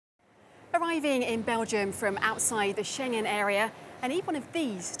Arriving in Belgium from outside the Schengen area, I need one of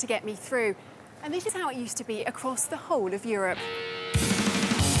these to get me through. And this is how it used to be across the whole of Europe.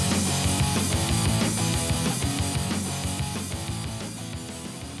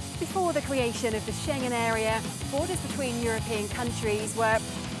 Before the creation of the Schengen area, borders between European countries were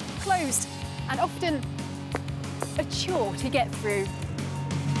closed and often a chore to get through.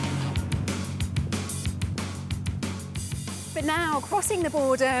 But now, crossing the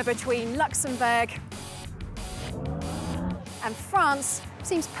border between Luxemburg and France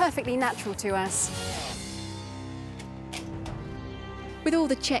seems perfectly natural to us. With all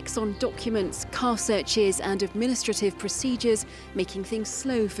the checks on documents, car searches and administrative procedures making things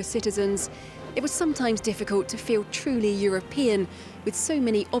slow for citizens, it was sometimes difficult to feel truly European with so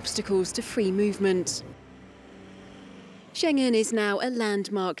many obstacles to free movement. Schengen is now a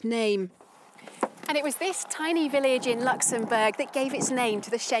landmark name. And it was this tiny village in Luxembourg that gave its name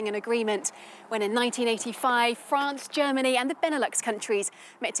to the Schengen Agreement, when in 1985, France, Germany and the Benelux countries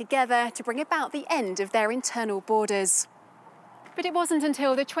met together to bring about the end of their internal borders. But it wasn't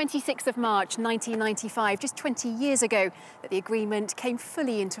until the 26th of March 1995, just 20 years ago, that the agreement came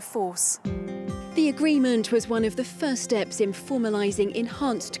fully into force. The agreement was one of the first steps in formalising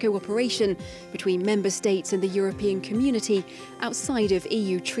enhanced cooperation between member states and the European community outside of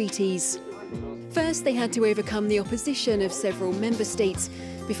EU treaties. First, they had to overcome the opposition of several member states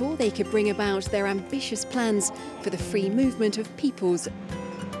before they could bring about their ambitious plans for the free movement of peoples.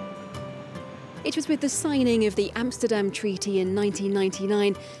 It was with the signing of the Amsterdam Treaty in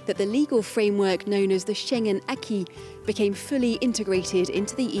 1999 that the legal framework known as the Schengen acquis became fully integrated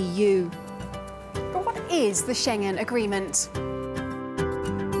into the EU. But what is the Schengen Agreement?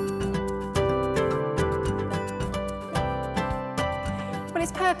 Well,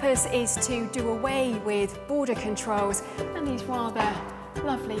 its purpose is to do away with border controls and these rather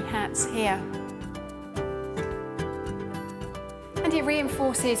lovely hats here. And it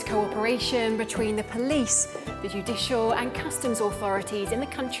reinforces cooperation between the police, the judicial and customs authorities in the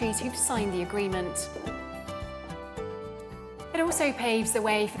countries who've signed the agreement. It also paves the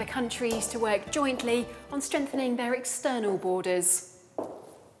way for the countries to work jointly on strengthening their external borders.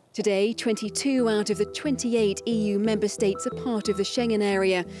 Today, 22 out of the 28 EU member states are part of the Schengen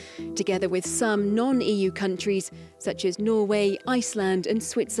area, together with some non-EU countries such as Norway, Iceland and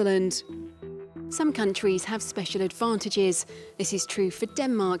Switzerland. Some countries have special advantages. This is true for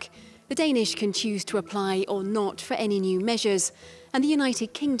Denmark. The Danish can choose to apply or not for any new measures. And the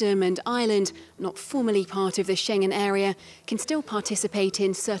United Kingdom and Ireland, not formally part of the Schengen area, can still participate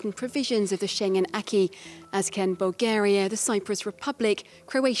in certain provisions of the Schengen acquis, as can Bulgaria, the Cyprus Republic,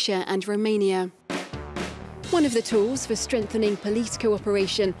 Croatia and Romania. One of the tools for strengthening police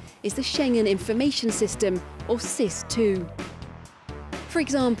cooperation is the Schengen Information System, or SIS2. For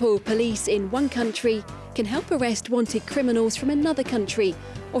example, police in one country can help arrest wanted criminals from another country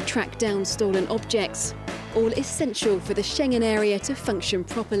or track down stolen objects, all essential for the Schengen area to function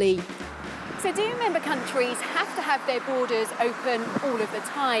properly. So do member countries have to have their borders open all of the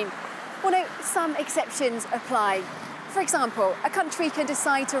time? Well, no, some exceptions apply. For example, a country can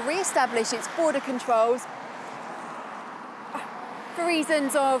decide to re-establish its border controls for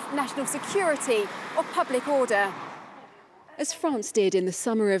reasons of national security or public order, as France did in the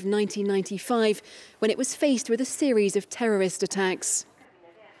summer of 1995, when it was faced with a series of terrorist attacks.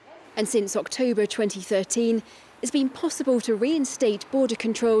 And since October 2013, it's been possible to reinstate border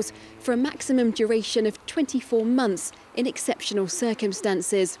controls for a maximum duration of 24 months in exceptional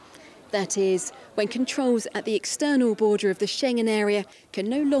circumstances. That is, when controls at the external border of the Schengen area can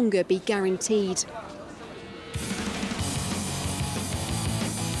no longer be guaranteed.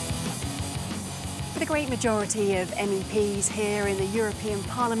 For the great majority of MEPs here in the European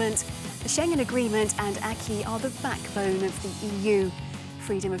Parliament, the Schengen Agreement and acquis are the backbone of the EU.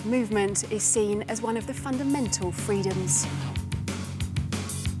 Freedom of movement is seen as one of the fundamental freedoms.